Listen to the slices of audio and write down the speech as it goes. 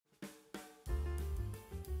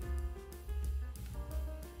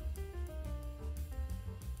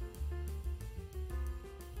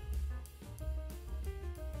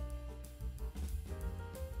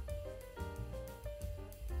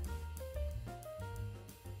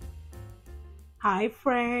Hi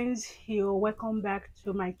friends, you're welcome back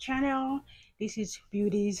to my channel. This is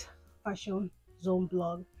Beauty's Fashion Zone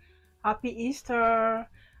blog. Happy Easter.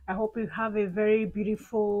 I hope you have a very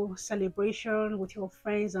beautiful celebration with your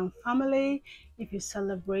friends and family if you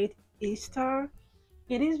celebrate Easter.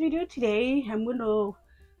 In this video today, I'm going to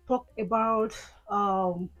talk about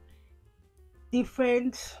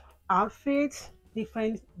different outfits,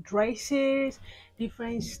 different dresses,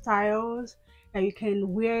 different styles that you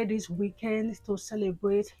can wear this weekend to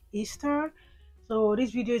celebrate Easter. So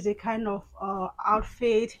this video is a kind of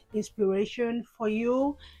outfit inspiration for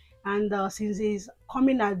you, and since it's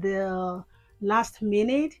coming at the last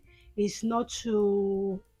minute, it's not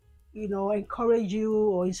to encourage you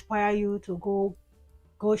or inspire you to go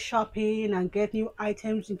shopping and get new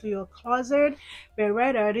items into your closet, but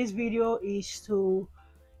rather this video is to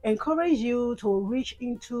encourage you to reach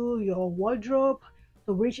into your wardrobe,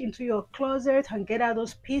 to reach into your closet and get out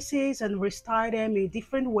those pieces and restyle them in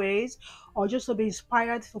different ways, or just to be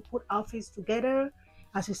inspired to put outfits together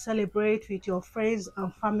as you celebrate with your friends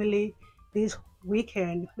and family this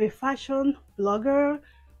weekend. I'm a fashion blogger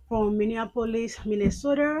from Minneapolis,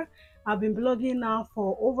 Minnesota. I've been blogging now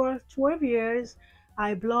for over 12 years.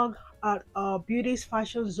 I blog at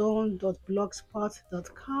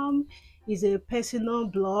beautysfashionzone.blogspot.com. It's a personal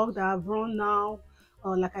blog that I've run now,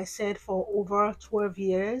 like I said, for over 12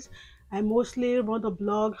 years. I mostly run the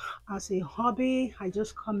blog as a hobby. I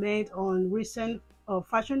just comment on recent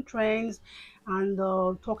fashion trends and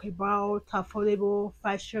talk about affordable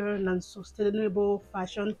fashion and sustainable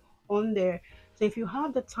fashion on there. So if you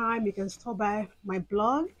have the time, you can stop by my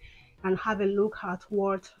blog and have a look at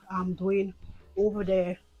what I'm doing over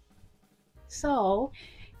there. So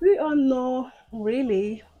we all know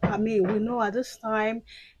really, we know at this time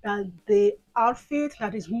that the outfit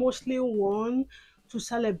that is mostly worn to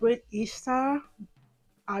celebrate Easter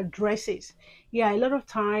are dresses. Yeah, a lot of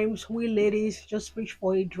times we ladies just reach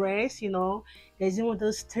for a dress, there's even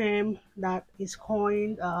this term that is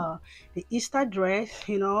coined the Easter dress,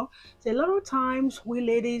 So a lot of times we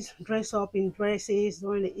ladies dress up in dresses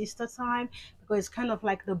during the Easter time because it's kind of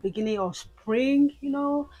like the beginning of spring,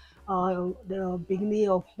 the beginning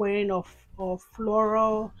of wearing of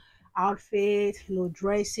floral outfit,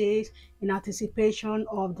 dresses in anticipation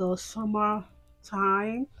of the summer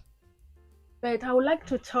time. But I would like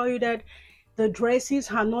to tell you that the dresses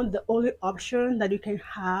are not the only option that you can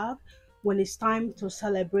have when it's time to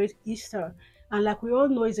celebrate Easter. And like we all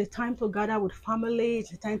know, it's a time to gather with family,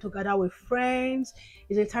 it's a time to gather with friends,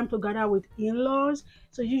 it's a time to gather with in-laws.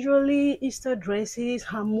 So usually Easter dresses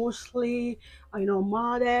are mostly,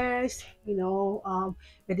 modest,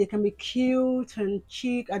 but they can be cute and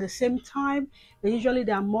chic at the same time. But usually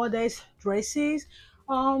they are modest dresses.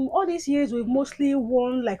 All these years we've mostly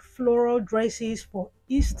worn like floral dresses for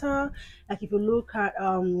Easter. Like if you look at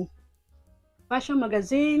fashion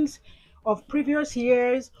magazines of previous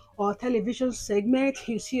years or television segment,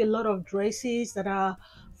 you see a lot of dresses that are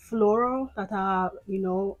floral, that are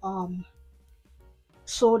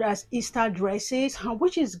sold as Easter dresses,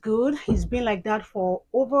 which is good. It's been like that for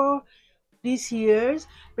over these years.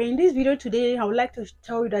 But in this video today, I would like to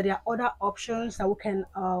tell you that there are other options that we can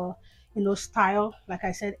style, like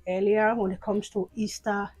I said earlier, when it comes to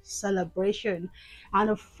Easter celebration. And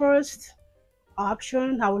the first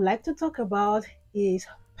option I would like to talk about is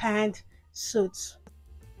pantsuits.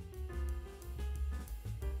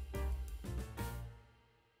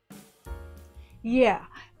 Yeah,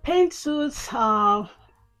 pantsuits are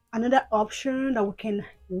another option that we can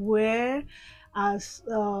wear as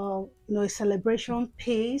a celebration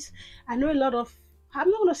piece. I know a lot of, I'm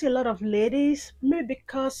not going to say a lot of ladies, maybe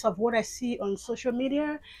because of what I see on social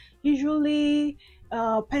media. Usually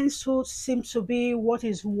pantsuits seem to be what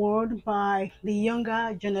is worn by the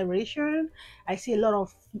younger generation. I see a lot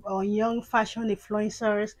of young fashion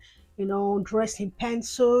influencers dressed in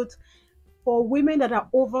pantsuits. For women that are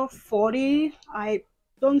over 40, I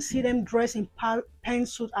don't see them dress in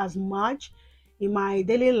pantsuit as much in my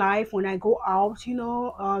daily life when I go out,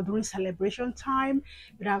 during celebration time.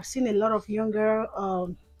 But I've seen a lot of younger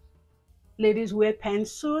ladies wear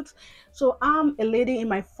pantsuits. So I'm a lady in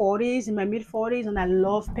my 40s, in my mid 40s, and I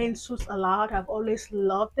love pantsuits a lot. I've always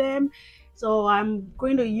loved them. So I'm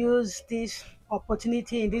going to use this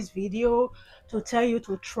opportunity in this video to tell you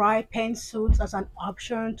to try pantsuits as an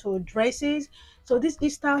option to dresses. So this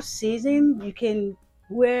Easter season, you can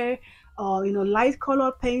wear light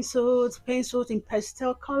color pantsuits in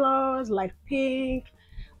pastel colors like pink,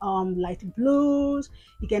 light blues.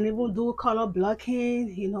 You can even do color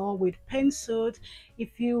blocking, with pencils.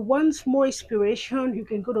 If you want more inspiration, you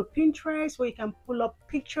can go to Pinterest where you can pull up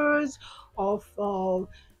pictures of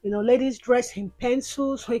ladies dressed in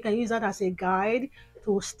pencils, so you can use that as a guide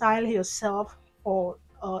to style yourself for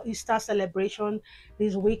Easter celebration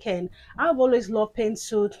this weekend. I've always loved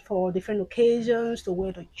pencils for different occasions, to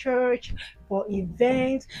wear to church, for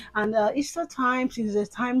events, and Easter times is a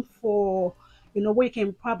time for where you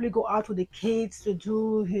can probably go out with the kids to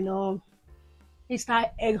do Easter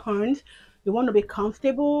egg hunt. You want to be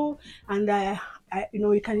comfortable, and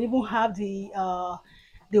you can even have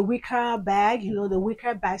the wicker bag, the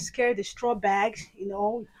wicker basket, the straw bags,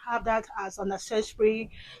 have that as an accessory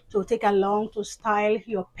to take along to style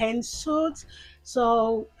your pen suit.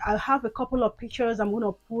 So I have a couple of pictures I'm going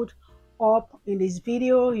to put up in this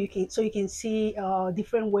video. You can see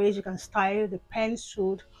different ways you can style the pen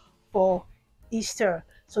suit for Easter.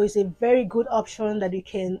 So it's a very good option that you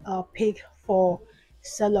can pick for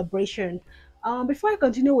celebration. Before I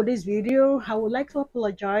continue with this video, I would like to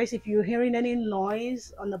apologize if you're hearing any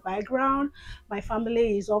noise on the background. My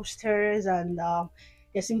family is upstairs, and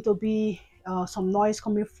there seems to be some noise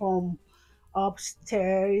coming from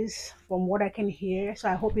upstairs from what I can hear. So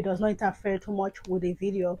I hope it does not interfere too much with the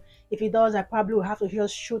video. If it does, I probably will have to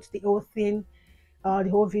just shoot the whole thing, the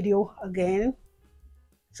whole video again.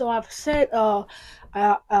 So I've said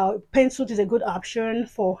pen suit is a good option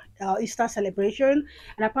for Easter celebration.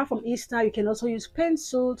 And apart from Easter, you can also use pen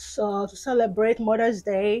suits to celebrate Mother's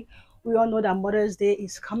Day. We all know that Mother's Day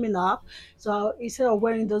is coming up. So instead of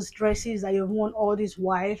wearing those dresses that you've worn all this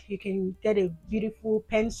while, you can get a beautiful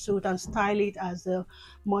pen suit and style it as a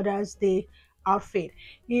Mother's Day outfit.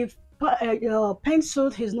 If pen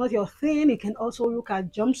suit is not your thing, you can also look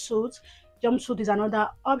at jumpsuits. Jumpsuit is another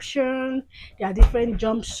option. There are different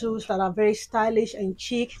jumpsuits that are very stylish and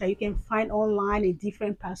chic that you can find online in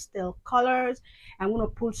different pastel colors. I'm going to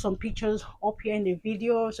put some pictures up here in the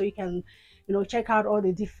video so you can check out all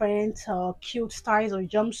the different cute styles of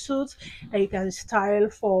jumpsuits that you can style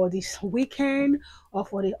for this weekend or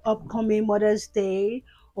for the upcoming Mother's Day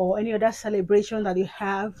or any other celebration that you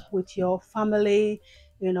have with your family,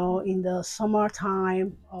 in the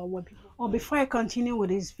summertime, or when people. Well, before I continue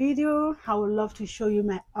with this video, I would love to show you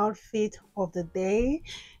my outfit of the day.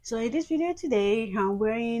 So in this video today, I'm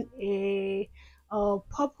wearing a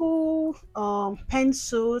purple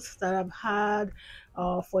pantsuit that I've had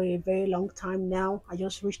for a very long time now. I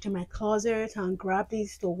just reached in my closet and grabbed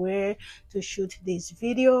it to wear to shoot this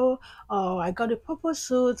video. I got a purple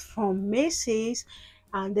suit from Macy's,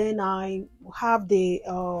 and then I have the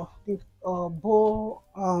bow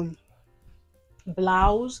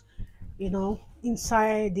blouse,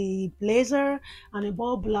 inside the blazer, and a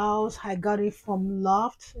ball blouse. I got it from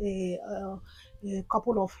Loft a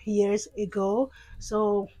couple of years ago.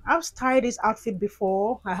 So I've styled this outfit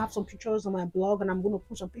before. I have some pictures on my blog, and I'm going to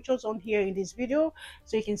put some pictures on here in this video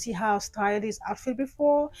so you can see how I've styled this outfit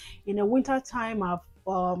before. In the winter time, I've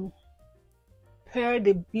paired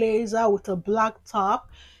the blazer with a black top,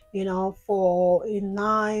 for a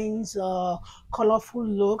nice colorful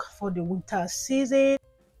look for the winter season.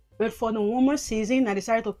 But for the warmer season, I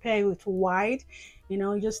decided to pair it with white,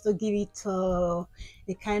 just to give it a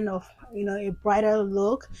kind of, a brighter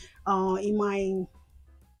look. In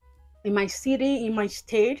my city, in my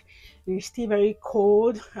state, it's still very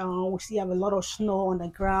cold. We still have a lot of snow on the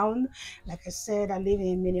ground. Like I said, I live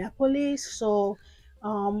in Minneapolis, so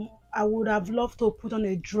I would have loved to put on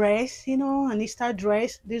a dress, an Easter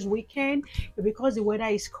dress this weekend. But because the weather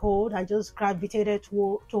is cold, I just gravitated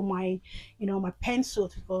to my, my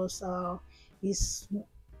pantsuit, because it's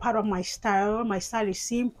part of my style. My style is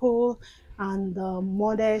simple and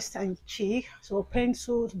modest and chic. So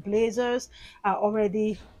pantsuits, blazers are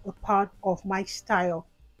already a part of my style.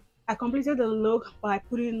 I completed the look by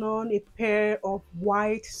putting on a pair of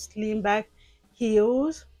white slim back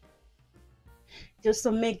heels, just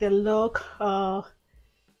to make the look a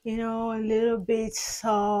little bit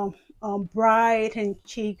bright and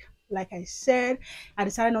chic. Like I said, I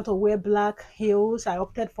decided not to wear black heels. I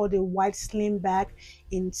opted for the white slim back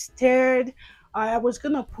instead. I was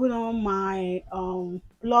gonna put on my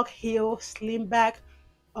block heel slim back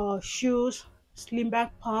shoes, slim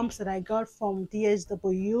back pumps that I got from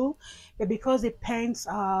DSW, but because the pants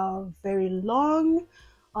are very long,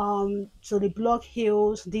 so the block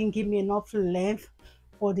heels didn't give me enough length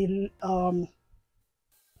for the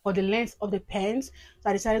length of the pants. So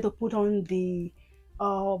I decided to put on the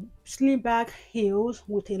slim back heels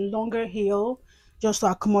with a longer heel, just to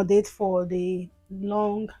accommodate for the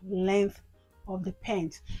long length of the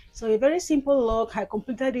pants. So a very simple look. I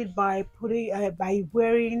completed it by putting by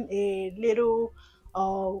wearing a little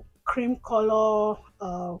cream color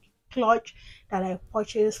clutch that I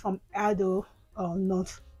purchased from Ado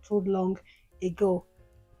not too long ago.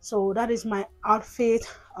 So that is my outfit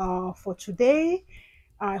for today.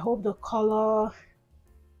 I hope the color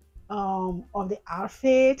of the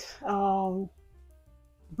outfit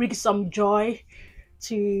brings some joy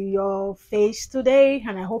to your face today,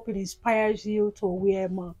 and I hope it inspires you to wear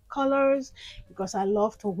more colors because I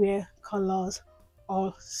love to wear colors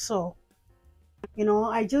also.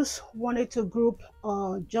 I just wanted to group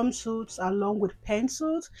jumpsuits along with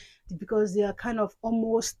pantsuits because they are kind of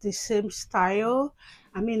almost the same style.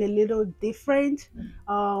 I mean, a little different.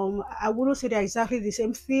 I wouldn't say they're exactly the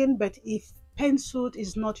same thing, but if pantsuit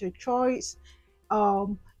is not your choice,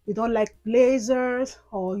 you don't like blazers,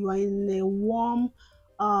 or you are in a warm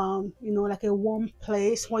like a warm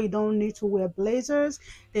place where you don't need to wear blazers,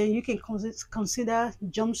 then you can consider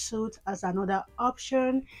jumpsuit as another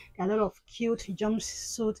option. There are a lot of cute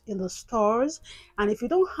jumpsuit in the stores, and if you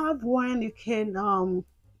don't have one, you can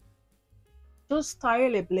just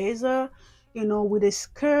style a blazer, with a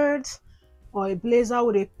skirt, or a blazer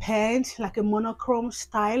with a pant, like a monochrome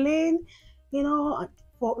styling, you know,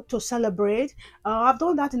 for to celebrate. I've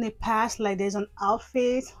done that in the past. Like there's an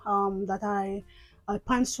outfit a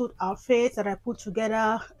pantsuit outfit that I put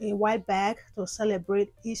together a while back to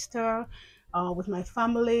celebrate Easter with my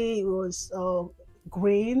family. It was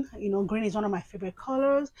green. Green is one of my favorite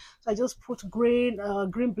colors. So I just put green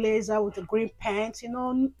blazer with a green pants.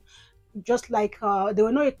 Just like they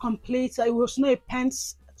were not a complete, it was not a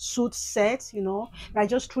pants suit set. I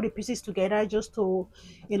just threw the pieces together just to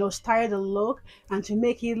style the look and to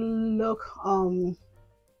make it look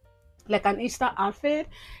like an Easter outfit.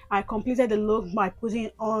 I completed the look by putting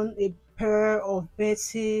on a pair of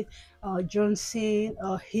Betsy Johnson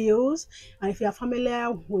heels. And if you are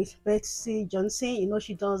familiar with Betsy Johnson,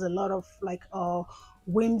 she does a lot of like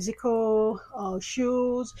whimsical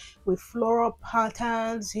shoes with floral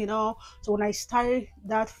patterns. So when I styled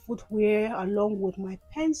that footwear along with my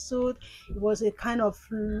pantsuit, it was a kind of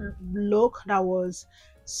look that was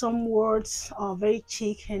somewhat very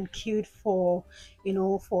chic and cute for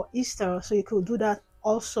Easter. So you could do that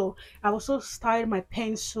also. I also styled my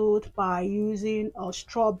pantsuit by using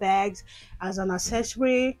straw bags as an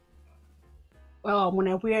accessory when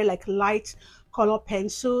I wear like light color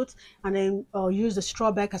pantsuit, and then use the straw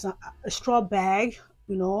bag as a straw bag,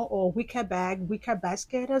 or wicker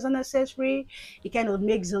basket as an accessory. It kind of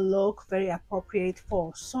makes the look very appropriate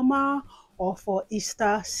for summer or for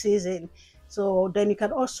Easter season. So then you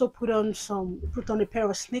can also put on a pair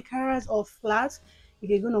of sneakers or flats if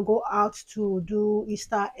you're gonna go out to do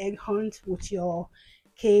Easter egg hunt with your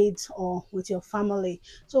kids or with your family.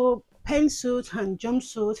 So pantsuit and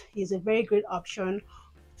jumpsuit is a very great option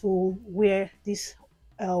to wear this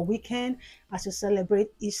weekend as you celebrate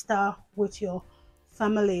Easter with your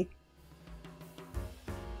family.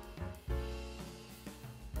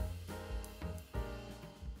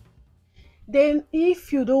 Then,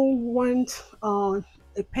 if you don't want a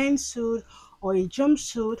pantsuit or a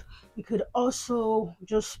jumpsuit, you could also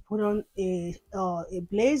just put on a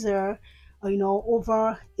blazer,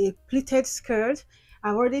 over a pleated skirt.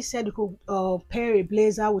 I've already said you could pair a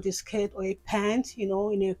blazer with a skirt or a pant, in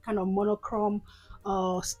a kind of monochrome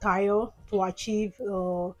style to achieve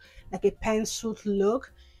like a pantsuit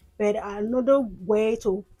look. But another way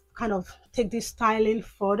to kind of take this styling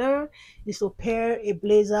further is to pair a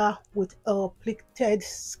blazer with a pleated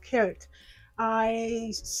skirt.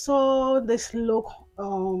 I saw this look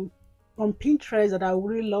on Pinterest that I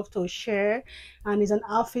would really love to share, and it's an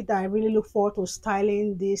outfit that I really look forward to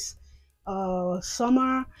styling this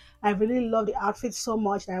summer. I really love the outfit so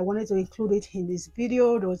much that I wanted to include it in this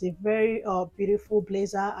video. There was a very beautiful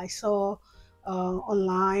blazer I saw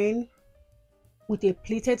online with a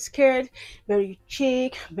pleated skirt, very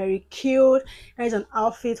chic, very cute. There's an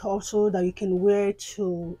outfit also that you can wear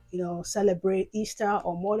to celebrate Easter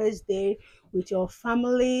or Mother's Day with your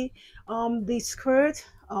family. The skirt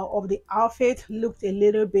of the outfit looked a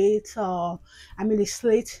little bit I mean the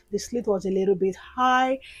slit was a little bit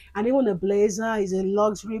high, and even the blazer is a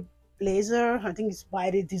luxury blazer. I think it's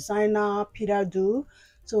by the designer Peter Do.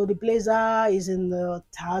 So the blazer is in the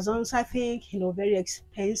thousands, I think, very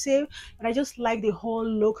expensive. But I just like the whole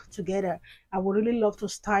look together. I would really love to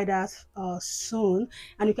style that soon.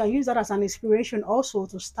 And you can use that as an inspiration also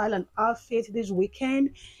to style an outfit this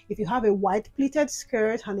weekend. If you have a white pleated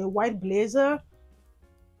skirt and a white blazer,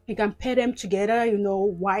 you can pair them together.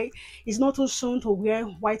 White, it's not too soon to wear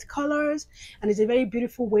white colors, and it's a very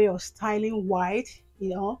beautiful way of styling white.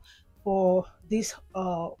 for this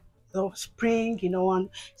spring, and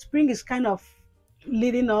spring is kind of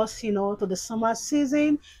leading us, to the summer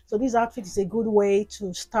season. So this outfit is a good way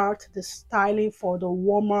to start the styling for the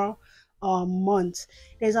warmer months.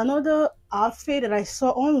 There's another outfit that I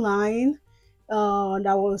saw online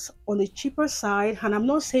that was on the cheaper side, and I'm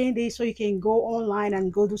not saying this so you can go online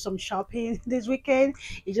and go do some shopping this weekend.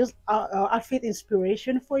 It's just outfit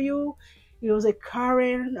inspiration for you. It was a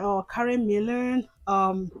Karen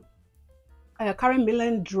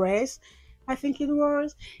Millen dress, I think it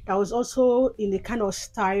was. That was also in the kind of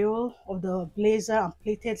style of the blazer and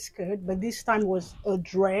pleated skirt, but this time was a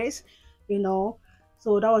dress, you know.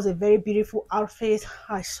 So that was a very beautiful outfit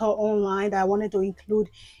I saw online that I wanted to include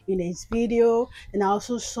in this video. And I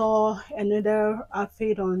also saw another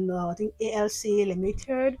outfit on I think ALC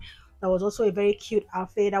Limited. That was also a very cute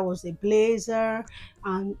outfit. That was a blazer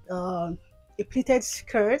and a pleated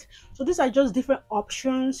skirt. So these are just different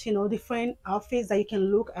options, different outfits that you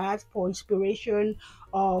can look at for inspiration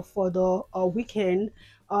for the weekend.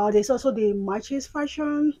 There's also the matches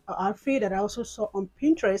fashion outfit that I also saw on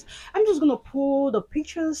Pinterest. I'm just gonna pull the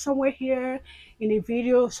pictures somewhere here in the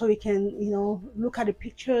video so you can, look at the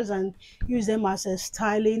pictures and use them as a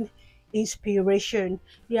styling inspiration.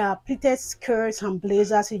 Yeah, pleated skirts and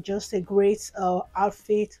blazers is just a great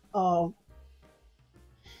outfit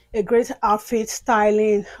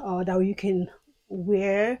styling that you can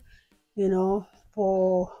wear,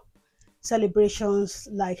 for celebrations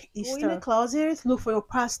like Easter. Go in the closet, look for your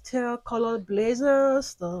pastel colored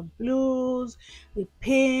blazers, the blues, the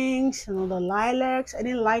pinks, the lilacs,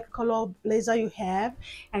 any light color blazer you have,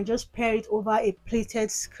 and just pair it over a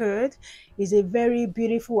pleated skirt. It's a very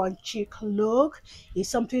beautiful and chic look. It's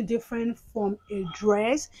something different from a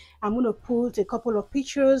dress. I'm going to put a couple of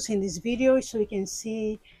pictures in this video so you can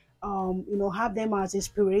see, have them as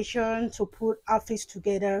inspiration to put outfits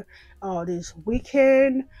together this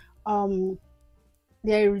weekend.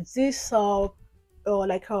 There is this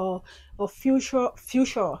like a fuchsia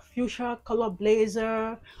color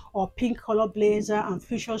blazer or pink color blazer and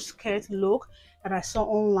fuchsia skirt look that I saw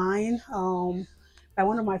online by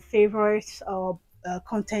one of my favorite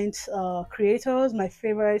content creators, my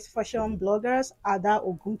favorite fashion bloggers, Ada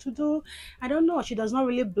Oguntudu. I don't know, she does not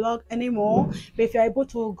really blog anymore, but if you're able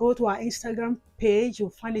to go to her Instagram page,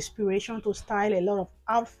 you'll find inspiration to style a lot of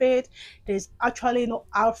outfit. There's actually no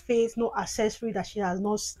outfit, no accessory that she has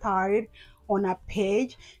not styled on her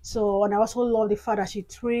page. So, and I also love the fact that she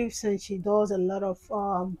thrifts and she does a lot of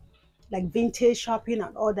like vintage shopping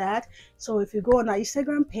and all that. So if you go on our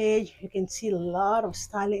Instagram page, you can see a lot of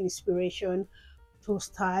styling inspiration to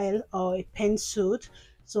style a pantsuit.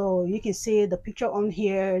 So you can see the picture on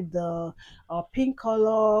here, the pink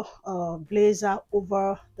color blazer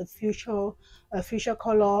over the fuchsia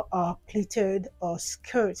color pleated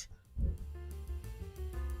skirt.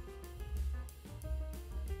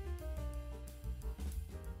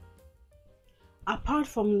 Apart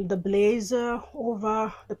from the blazer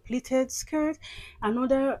over the pleated skirt,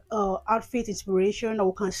 another outfit inspiration that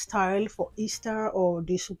we can style for Easter or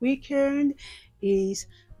this weekend is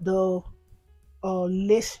the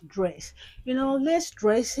lace dress. Lace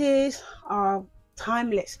dresses are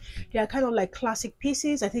timeless. They are kind of like classic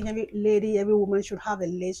pieces. I think every lady, every woman should have a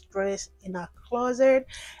lace dress in her closet.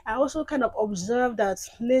 I also kind of observed that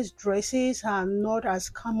lace dresses are not as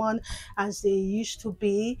common as they used to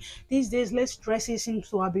be. These days, lace dresses seem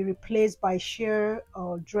to have been replaced by sheer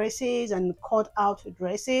dresses and cut out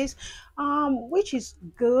dresses, which is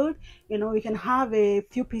good. You can have a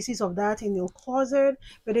few pieces of that in your closet,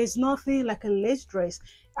 but there's nothing like a lace dress.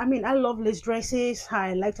 I mean, I love lace dresses.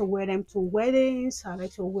 I like to wear them to weddings. I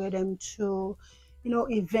like to wear them to,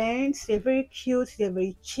 events. They're very cute. They're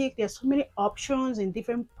very chic. There's so many options in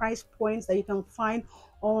different price points that you can find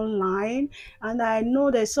online. And I know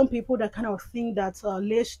there's some people that kind of think that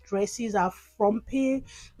lace dresses are frumpy.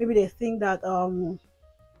 Maybe they think that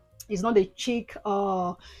it's not a chic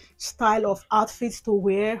style of outfits to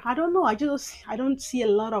wear. I don't know. I don't see a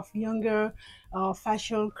lot of younger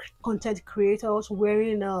fashion content creators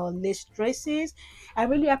wearing lace dresses. I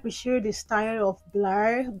really appreciate the style of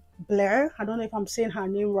Blair. I don't know if I'm saying her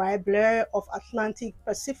name right. Blair of Atlantic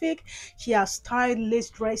Pacific. She has styled lace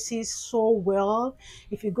dresses so well.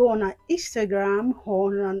 If you go on her Instagram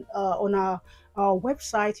or on her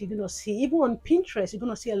website, you're gonna see, even on Pinterest, you're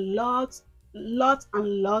gonna see a lot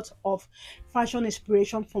of fashion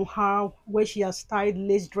inspiration from her, where she has styled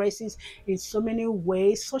lace dresses in so many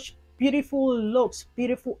ways, such beautiful looks,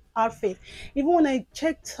 beautiful outfit. Even when I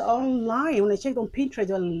checked online, when I checked on Pinterest,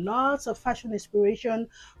 there are lots of fashion inspiration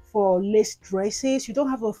for lace dresses. You don't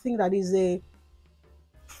have to think that is a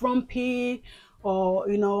frumpy or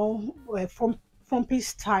from piece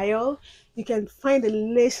style. You can find a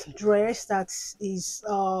lace dress that is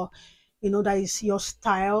that is your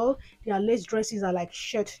style. There are lace dresses that are like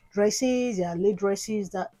shirt dresses. There are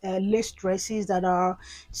lace dresses that are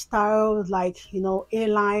styled like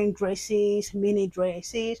airline dresses, mini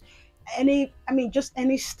dresses. Just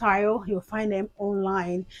any style, you'll find them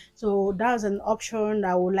online. So that's an option that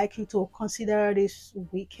I would like you to consider this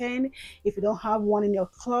weekend. If you don't have one in your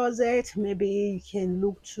closet, maybe you can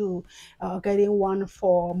look to getting one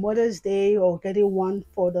for Mother's Day or getting one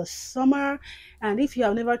for the summer. And if you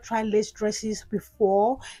have never tried lace dresses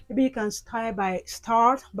before, maybe you can start by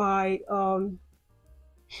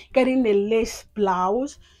getting a lace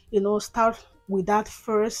blouse. Start with that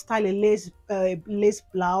first, style a lace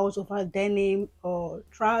blouse over denim or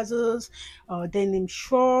trousers or denim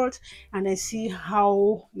shorts, and then see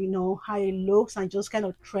how it looks, and just kind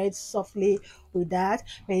of tread softly with that.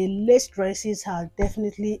 And lace dresses are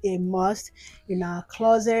definitely a must in our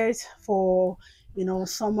closet for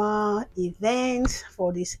summer events,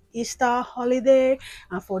 for this Easter holiday,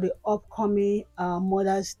 and for the upcoming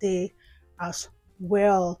Mother's Day as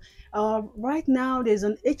well. Right now, there's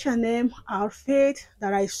an H&M outfit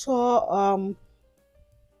that I saw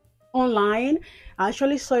online. I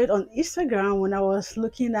actually saw it on Instagram when I was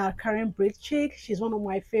looking at Karen Chick. She's one of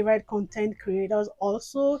my favorite content creators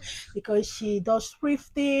also, because she does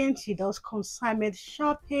thrifting, she does consignment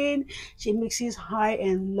shopping, she mixes high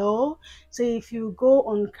and low. So if you go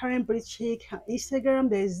on Karen Chick Instagram,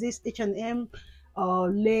 there's this H&M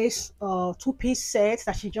lace two-piece set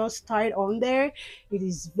that she just tied on there. It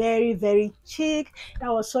is very, very chic.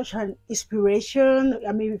 That was such an inspiration.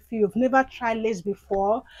 I mean, if you've never tried lace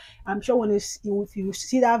before, I'm sure if you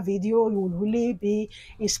see that video, you will really be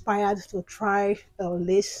inspired to try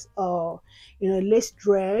lace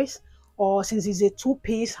dress. Or since it's a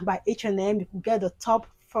two-piece by H&M, you can get the top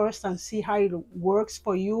first and see how it works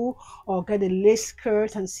for you, or get a lace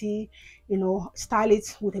skirt and see, style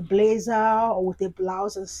it with a blazer or with a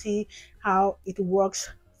blouse and see how it works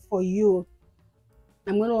for you.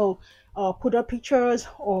 I'm going to put up pictures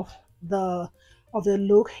the the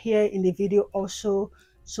look here in the video also,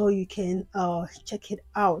 so you can check it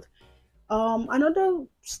out. Another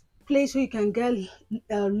place where you can get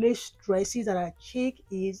lace dresses that are chic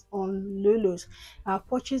is on Lulu's. I've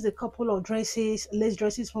purchased a couple of lace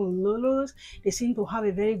dresses from Lulu's. They seem to have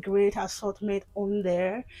a very great assortment on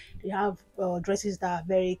there. They have dresses that are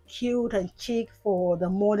very cute and chic for the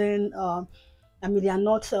modern. They are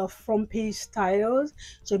not frumpy styles,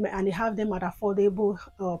 and they have them at affordable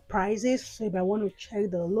prices. So you might want to check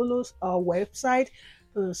the Lulu's website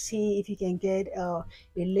to see if you can get a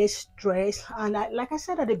lace dress. And like I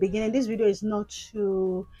said at the beginning, this video is not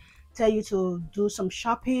to tell you to do some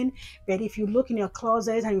shopping, but if you look in your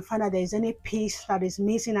closet and you find that there is any piece that is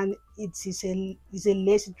missing and it's a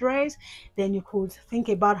lace dress, then you could think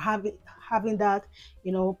about having that,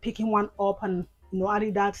 picking one up and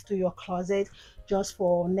adding that to your closet just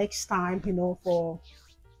for next time, for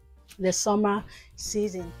the summer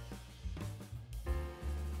season.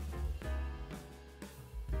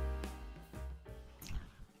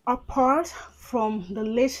 Apart from the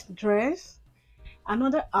lace dress,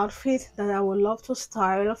 another outfit that I would love to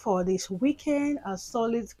style for this weekend are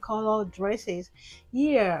solid color dresses.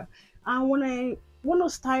 Yeah, and when I want to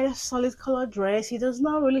style solid color dress, it does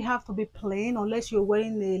not really have to be plain unless you're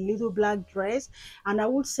wearing a little black dress. And I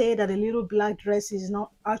would say that a little black dress is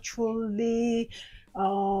not actually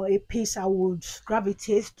a piece I would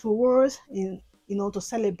gravitate towards to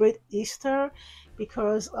celebrate Easter,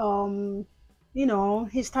 because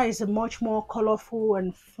Easter is a much more colorful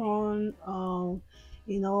and fun,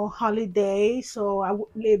 holiday. So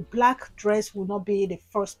a black dress would not be the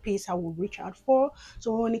first piece I would reach out for.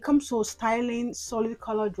 So when it comes to styling solid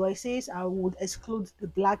color dresses, I would exclude the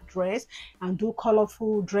black dress and do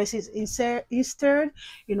colorful dresses instead.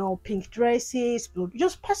 Pink dresses, blue,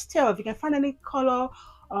 just pastel. If you can find any color.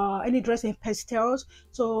 Any dress in pastels.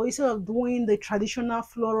 So instead of doing the traditional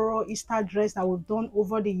floral Easter dress that we've done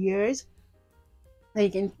over the years, then you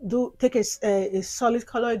can take a solid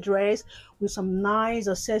color dress with some nice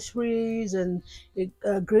accessories and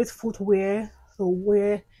a great footwear to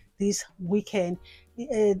wear this weekend.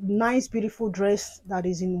 A nice, beautiful dress that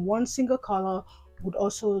is in one single color would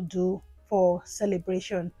also do for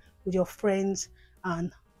celebration with your friends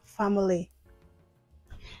and family.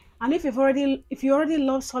 And if you already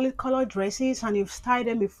love solid color dresses and you've styled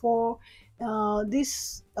them before,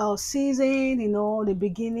 this season, the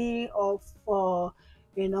beginning of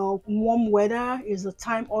Warm weather is the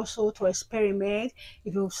time also to experiment.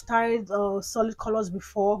 If you've started solid colors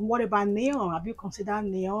before, what about neon? Have you considered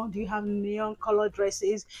neon? Do you have neon color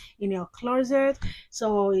dresses in your closet?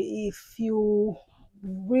 So if you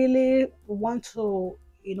really want to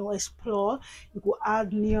explore, you could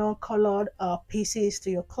add neon colored pieces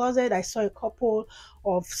to your closet. I saw a couple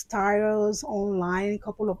of styles online, a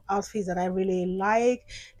couple of outfits that I really like.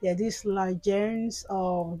 There this Legends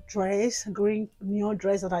dress, green neon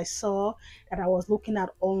dress that I saw, that I was looking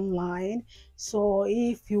at online. So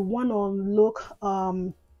if you want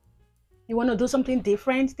to you want to do something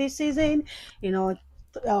different this season, you know,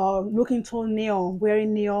 looking to neon,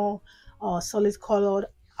 wearing neon, solid colored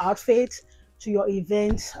outfits to your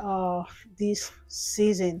events this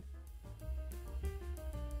season.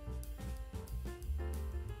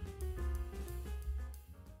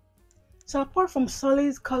 So apart from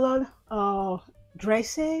solid colored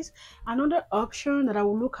dresses, another option that I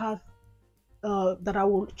will look at, that I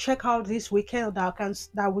will check out this weekend, that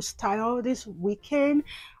I will style this weekend,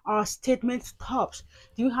 are statement tops.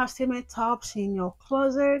 Do you have statement tops in your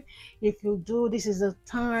closet? If you do, this is the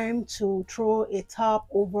time to throw a top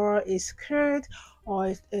over a skirt,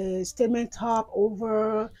 or a statement top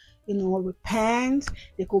over with pants.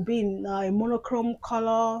 They could be in a monochrome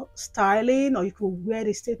color styling, or you could wear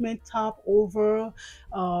the statement top over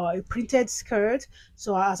a printed skirt.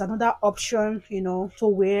 So as another option, to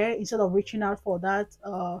wear instead of reaching out for that,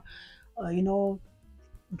 uh, you know,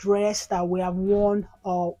 dress that we have worn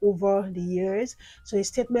over the years. So a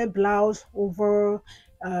statement blouse over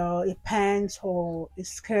a pants or a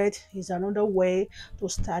skirt is another way to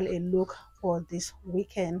style a look for this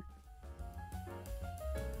weekend.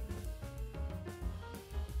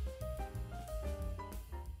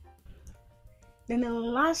 Then the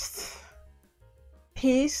last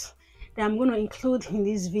piece that I'm going to include in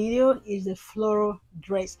this video is the floral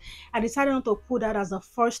dress. I decided not to put that as the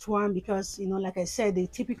first one because, like I said, the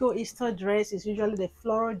typical Easter dress is usually the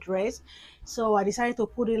floral dress. So I decided to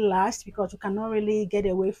put it last because we cannot really get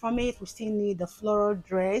away from it. We still need the floral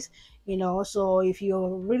dress. So if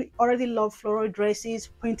you really already love floral dresses,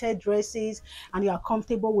 printed dresses, and you are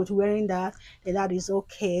comfortable with wearing that, then that is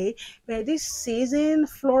okay. But this season,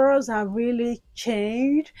 florals have really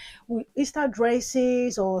changed. With Easter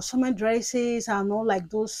dresses or summer dresses are not like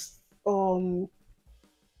those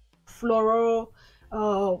floral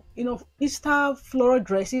Easter floral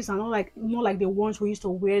dresses are not like the ones we used to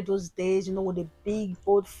wear those days, with the big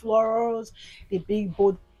bold florals, the big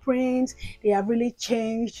bold prints. They have really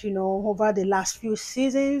changed, over the last few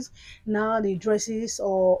seasons. Now the dresses,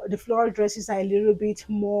 or the floral dresses, are a little bit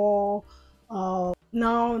more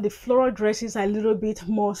now the floral dresses are a little bit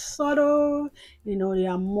more subtle. They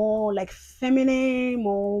are more like feminine,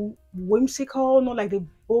 more whimsical, not like the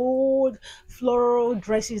bold floral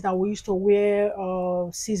dresses that we used to wear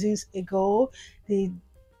seasons ago. The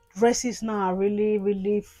dresses now are really,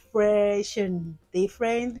 really fresh and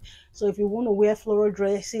different. So if you want to wear floral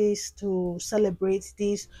dresses to celebrate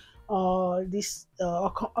this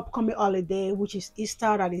upcoming holiday, which is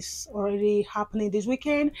Easter, that is already happening this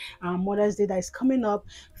weekend, and Mother's Day that is coming up,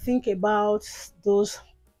 think about those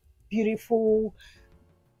beautiful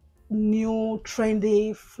new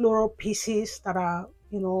trendy floral pieces that are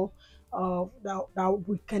that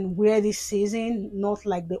we can wear this season, not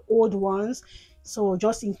like the old ones. So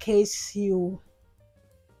just in case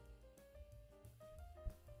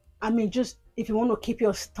just if you want to keep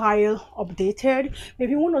your style updated, if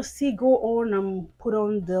you want to see go on and put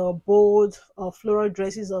on the bold floral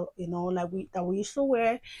dresses, or that we used to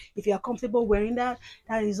wear, if you are comfortable wearing that,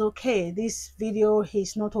 that is okay. This video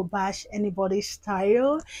is not to bash anybody's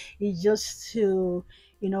style. It's just to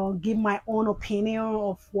give my own opinion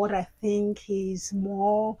of what I think is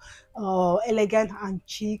more elegant and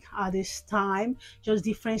chic at this time. Just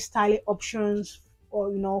different styling options,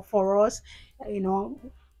 or for us, you know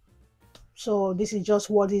so this is just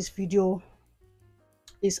what this video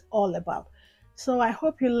is all about. So I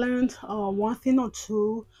hope you learned one thing or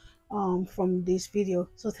two from this video.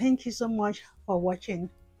 So thank you so much for watching.